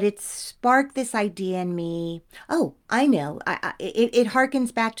 but it sparked this idea in me. Oh, I know. It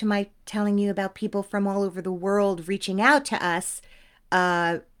harkens back to my telling you about people from all over the world reaching out to us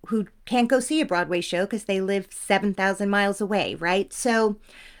who can't go see a Broadway show because they live 7,000 miles away, right? So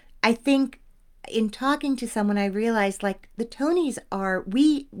I think in talking to someone, I realized like the Tonys are,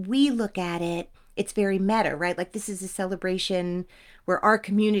 we look at it, it's very meta, right? Like this is a celebration where our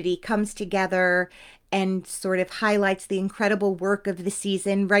community comes together and sort of highlights the incredible work of the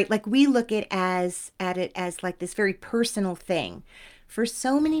season, right? Like we look at it as like this very personal thing. For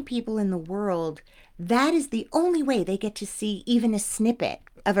so many people in the world, that is the only way they get to see even a snippet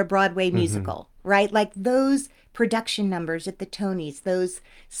of a Broadway musical, right? Like those production numbers at the Tonys, those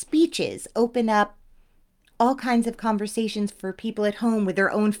speeches open up all kinds of conversations for people at home with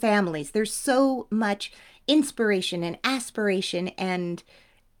their own families. There's so much inspiration and aspiration, and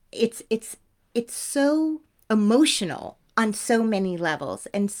it's so emotional on so many levels.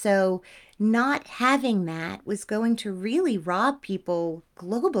 And so not having that was going to really rob people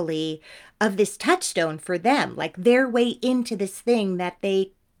globally of this touchstone for them, like their way into this thing that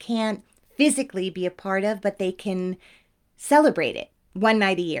they can't physically be a part of, but they can celebrate it one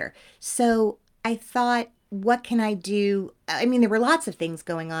night a year. So I thought, what can I do? I mean, there were lots of things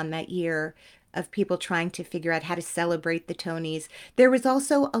going on that year of people trying to figure out how to celebrate the Tonys. There was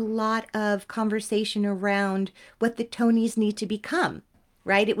also a lot of conversation around what the Tonys need to become,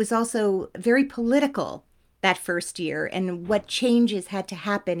 right? It was also very political that first year and what changes had to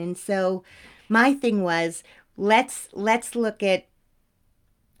happen. And so my thing was, let's look at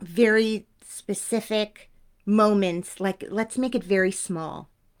very specific moments, like let's make it very small.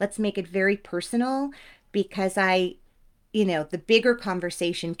 Let's make it very personal, because the bigger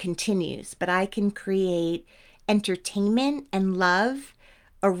conversation continues, but I can create entertainment and love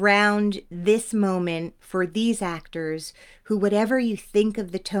around this moment for these actors who, whatever you think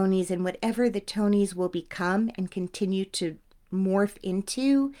of the Tonys and whatever the Tonys will become and continue to morph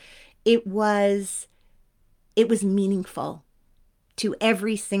into, it was meaningful to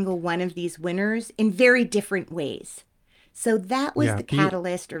every single one of these winners in very different ways. So that was the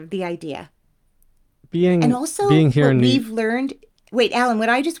catalyst or the idea. And also being here what we've learned, wait, Alan, what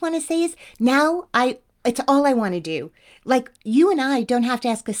I just want to say is now it's all I want to do. Like you and I don't have to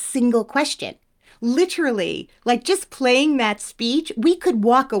ask a single question. Literally, like just playing that speech, we could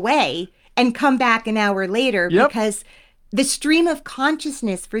walk away and come back an hour later Yep. because the stream of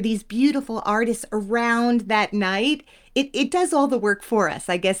consciousness for these beautiful artists around that night, it does all the work for us,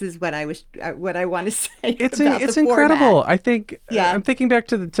 I guess, is what I want to say. It's about it's the incredible. format. I think Yeah. I'm thinking back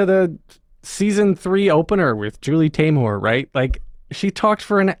to the season 3 opener with Julie Taymor, right? Like she talked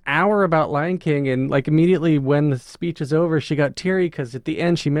for an hour about Lion King, and like immediately when the speech is over, she got teary because at the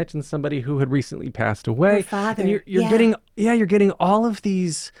end she mentioned somebody who had recently passed away. Her father. And you're Yeah. you're getting all of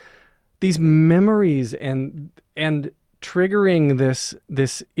these memories and triggering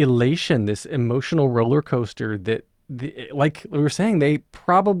this elation, this emotional roller coaster that like we were saying, they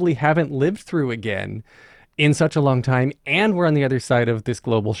probably haven't lived through again in such a long time. And we're on the other side of this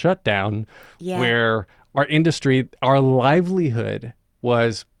global shutdown where our industry, our livelihood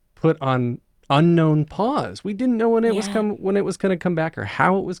was put on unknown pause. We didn't know when it was going to come back or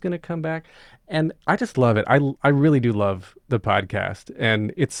how it was going to come back. And I just love it. I really do love the podcast,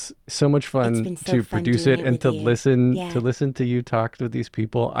 and it's so much fun been so to fun produce doing it it and with to you. listen to you talk to these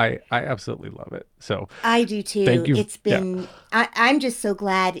people. I absolutely love it. So I do too. thank you. It's been, I'm just so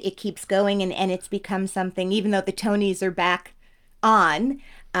glad it keeps going and it's become something, even though the Tonys are back on,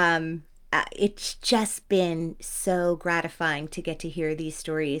 it's just been so gratifying to get to hear these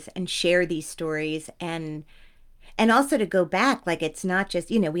stories and share these stories and also to go back, like it's not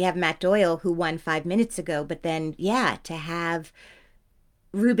just, we have Matt Doyle who won 5 minutes ago, but then, to have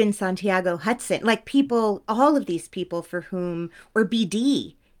Ruben Santiago Hudson, like people, all of these people for whom, or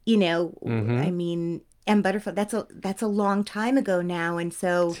BD, I mean, M. Butterfield, that's a long time ago now. And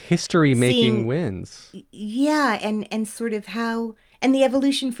so history making seeing- wins. Yeah. And sort of how, and the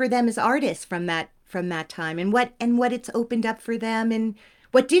evolution for them as artists from that time and what it's opened up for them and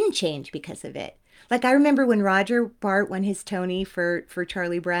what didn't change because of it. Like I remember when Roger Bart won his Tony for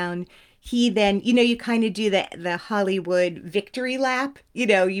Charlie Brown, he then, you kind of do the Hollywood victory lap.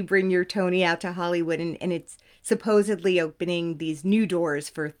 You bring your Tony out to Hollywood and it's supposedly opening these new doors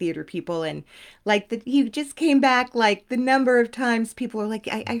for theater people. And like he just came back, like the number of times people are like,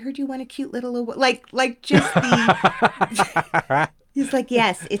 I heard you want a cute little, like just the, he's like,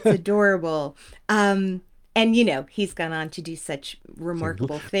 yes, it's adorable. And he's gone on to do such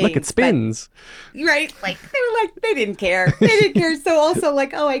remarkable things. Look, it spins. Right. Like they didn't care. They didn't care. So also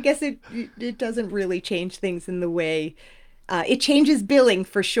like, I guess it doesn't really change things in the way it changes billing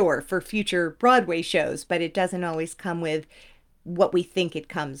for sure for future Broadway shows, but it doesn't always come with what we think it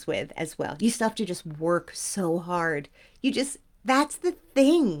comes with as well. You still have to just work so hard. That's the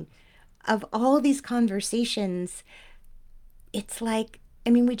thing of all these conversations. It's like,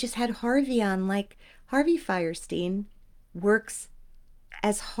 we just had Harvey on, like, Harvey Fierstein works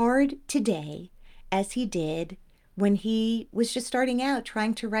as hard today as he did when he was just starting out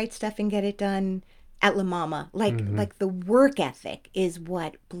trying to write stuff and get it done at La Mama. Like the work ethic is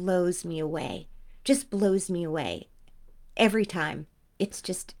what blows me away. Just blows me away every time. It's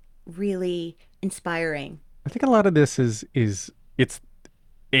just really inspiring. I think a lot of this is it's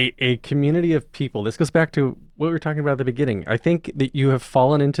a community of people. This goes back to what we were talking about at the beginning. I think that you have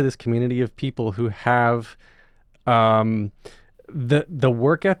fallen into this community of people who have the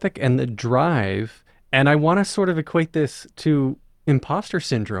work ethic and the drive. And I want to sort of equate this to imposter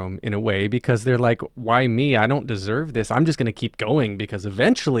syndrome in a way, because they're like, why me? I don't deserve this. I'm just going to keep going because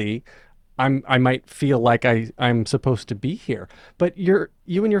eventually I might feel like I'm supposed to be here. But you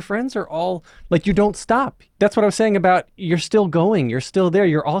and your friends are all like, you don't stop. That's what I was saying about you're still going. You're still there.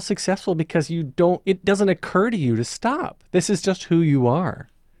 You're all successful because it doesn't occur to you to stop. This is just who you are.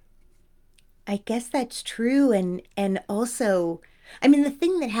 I guess that's true. And also, the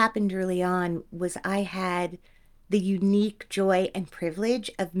thing that happened early on was I had the unique joy and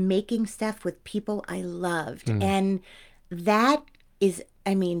privilege of making stuff with people I loved. And that is,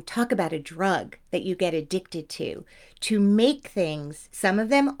 talk about a drug that you get addicted to make things, some of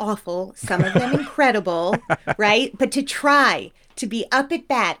them awful, some of them incredible, right? But to try to be up at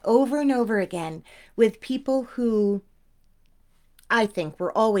bat over and over again with people who I think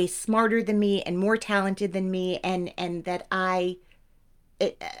were always smarter than me and more talented than me, and that I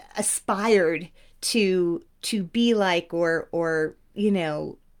aspired to be like, or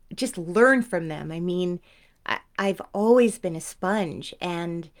just learn from them. I've always been a sponge,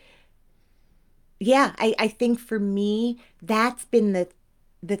 and I think for me that's been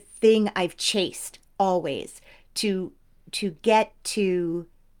the thing I've chased always, to get to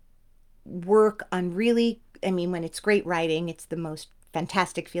work on really, when it's great writing, it's the most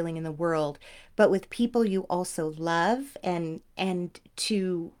fantastic feeling in the world, but with people you also love, and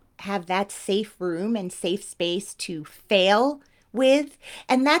to have that safe room and safe space to fail with.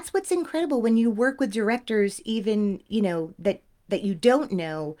 And that's what's incredible when you work with directors, even, that that you don't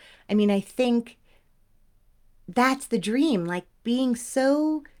know. I mean, I think that's the dream, like being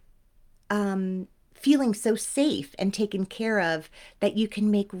so feeling so safe and taken care of that you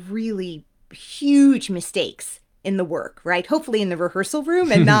can make really huge mistakes in the work, right? Hopefully in the rehearsal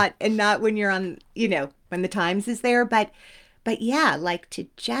room and not when you're on, when the Times is there, but yeah, like to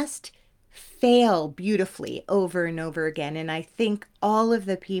just fail beautifully over and over again. And I think all of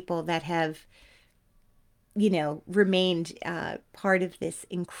the people that have remained part of this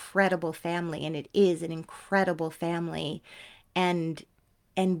incredible family, and it is an incredible family, and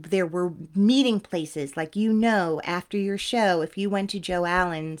there were meeting places, like, after your show, if you went to Joe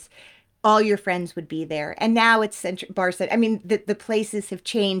Allen's, all your friends would be there. And now it's Bar Center. I mean, the places have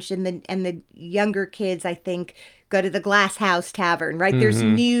changed, and the younger kids, I think, go to the Glass House Tavern, right? Mm-hmm. There's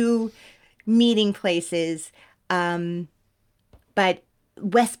new meeting places. But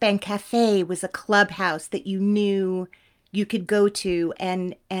West Bank Cafe was a clubhouse that you knew you could go to.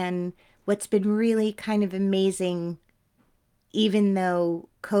 And what's been really kind of amazing, even though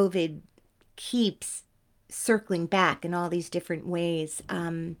COVID keeps circling back in all these different ways,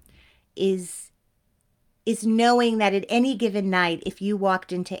 is knowing that at any given night, if you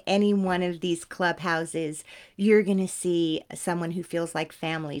walked into any one of these clubhouses, you're going to see someone who feels like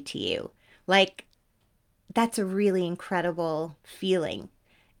family to you. Like, that's a really incredible feeling.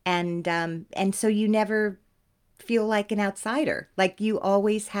 And so you never feel like an outsider. Like, you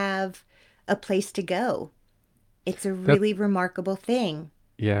always have a place to go. It's a really remarkable thing.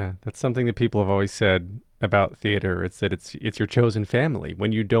 Yeah, that's something that people have always said about theater. It's that it's your chosen family.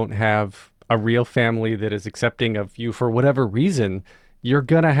 When you don't have a real family that is accepting of you for whatever reason, you're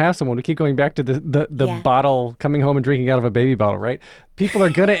gonna have someone. We keep going back to the bottle, coming home and drinking out of a baby bottle, right? People are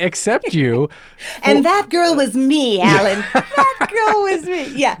gonna accept you. And that girl was me, Alan. That girl was me.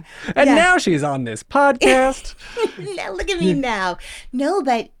 Yeah. And now she's on this podcast. Look at me now. No,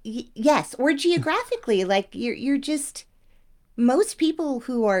 but yes, or geographically, like you're just, most people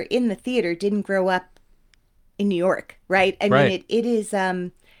who are in the theater didn't grow up in New York, right? I mean, it is,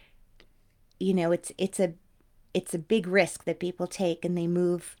 it's a big risk that people take, and they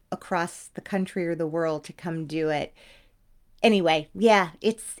move across the country or the world to come do it. Anyway, yeah,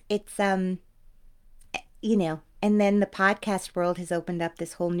 it's and then the podcast world has opened up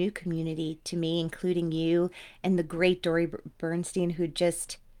this whole new community to me, including you and the great Dory Bernstein, who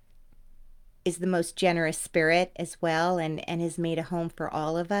just is the most generous spirit as well, and has made a home for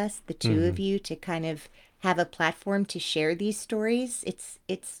all of us, the two of you, to kind of have a platform to share these stories.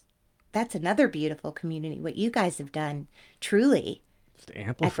 That's another beautiful community, what you guys have done, truly,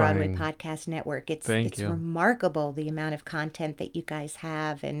 at Broadway Podcast Network. It's remarkable, the amount of content that you guys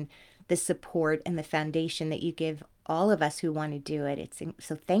have, and the support and the foundation that you give all of us who want to do it.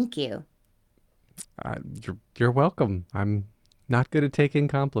 So thank you. You're welcome. I'm not good at taking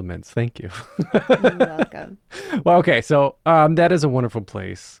compliments. Thank you. You're welcome. Well, okay, so that is a wonderful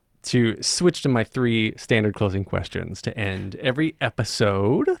place to switch to my 3 standard closing questions to end every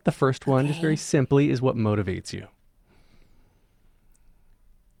episode. The first one, just very simply, is what motivates you?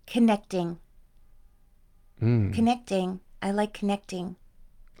 Connecting. Connecting. I like connecting.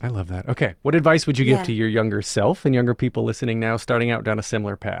 I love that. Okay. What advice would you give to your younger self and younger people listening now, starting out down a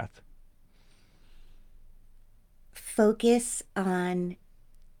similar path? Focus on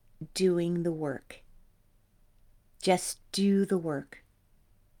doing the work. Just do the work.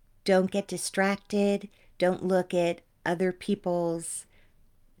 Don't get distracted. Don't look at other people's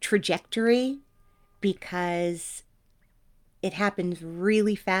trajectory, because it happens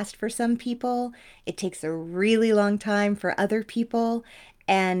really fast for some people. It takes a really long time for other people.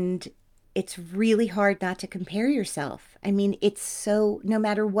 And it's really hard not to compare yourself. I mean, no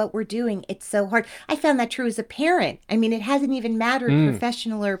matter what we're doing, it's so hard. I found that true as a parent. I mean, it hasn't even mattered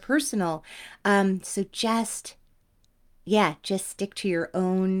professional or personal. So just stick to your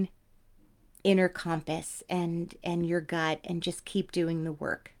own inner compass and your gut, and just keep doing the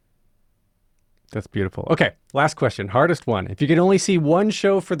work. That's beautiful. Okay, last question, hardest one. If you could only see one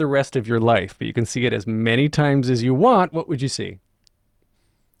show for the rest of your life, but you can see it as many times as you want, what would you see?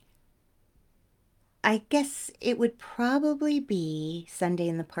 I guess it would probably be Sunday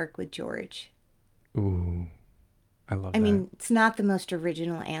in the Park with George. Ooh, I love that. I mean, it's not the most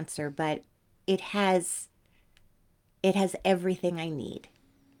original answer, but it has everything I need.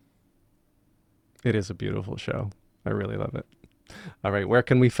 It is a beautiful show. I really love it. All right, where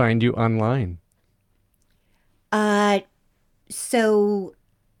can we find you online? So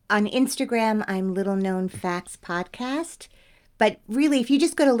on Instagram, I'm Little Known Facts Podcast. But really, if you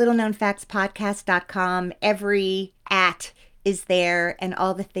just go to littleknownfactspodcast.com, every @ is there, and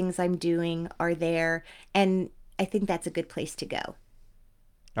all the things I'm doing are there. And I think that's a good place to go.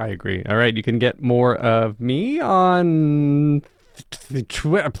 I agree. All right, you can get more of me on I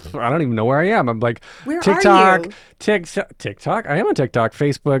don't even know where I am. I'm like where TikTok, are you? TikTok. I am on TikTok,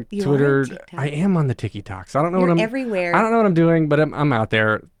 Facebook, you Twitter. TikTok. I am on the TikToks. I don't know You're what I'm everywhere. I don't know what I'm doing, but I'm out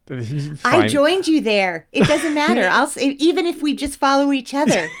there. I joined you there. It doesn't matter. Even if we just follow each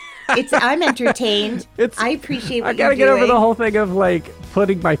other. I'm entertained. I appreciate what I gotta you're get doing. over the whole thing of like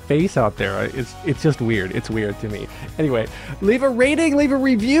putting my face out there. It's just weird. It's weird to me. Anyway, leave a rating, leave a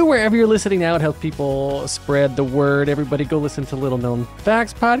review wherever you're listening now. It helps people spread the word. Everybody go listen to Little Known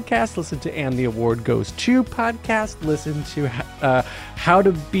Facts podcast. Listen to And the Award Goes To podcast. Listen to How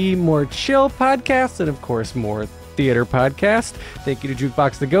to Be More Chill podcast. And of course, more theater podcast. Thank you to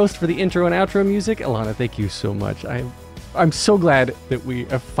Jukebox the Ghost for the intro and outro music. Alana, thank you so much. I'm so glad that we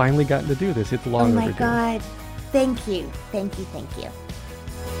have finally gotten to do this. It's long overdue. Oh my God. Thank you. Thank you. Thank you.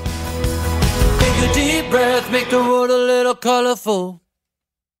 Take a deep breath, make the world a little colorful.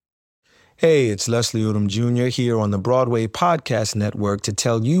 Hey, it's Leslie Odom Jr. here on the Broadway Podcast Network to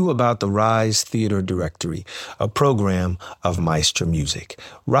tell you about the Rise Theater Directory, a program of Maestra Music.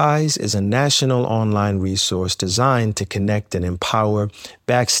 Rise is a national online resource designed to connect and empower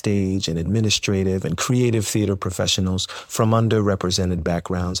backstage and administrative and creative theater professionals from underrepresented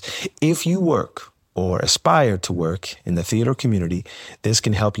backgrounds. If you work or aspire to work in the theater community, this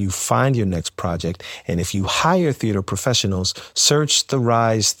can help you find your next project. And if you hire theater professionals, search the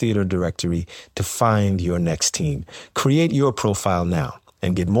Rise Theater Directory to find your next team. Create your profile now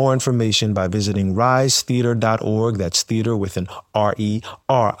and get more information by visiting risetheater.org. That's theater with an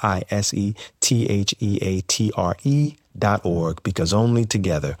RISETHEATRE.org, because only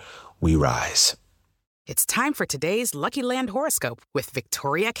together we rise. It's time for today's Lucky Land horoscope with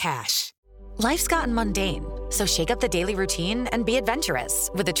Victoria Cash. Life's gotten mundane, so shake up the daily routine and be adventurous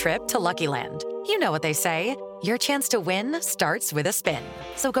with a trip to Lucky Land. You know what they say, your chance to win starts with a spin.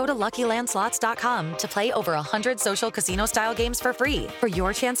 So go to LuckyLandSlots.com to play over 100 social casino-style games for free for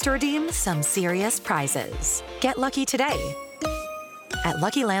your chance to redeem some serious prizes. Get lucky today at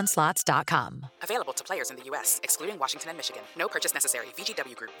LuckyLandSlots.com. Available to players in the U.S., excluding Washington and Michigan. No purchase necessary.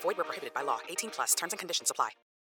 VGW Group. Void where prohibited by law. 18+. Terms and conditions apply.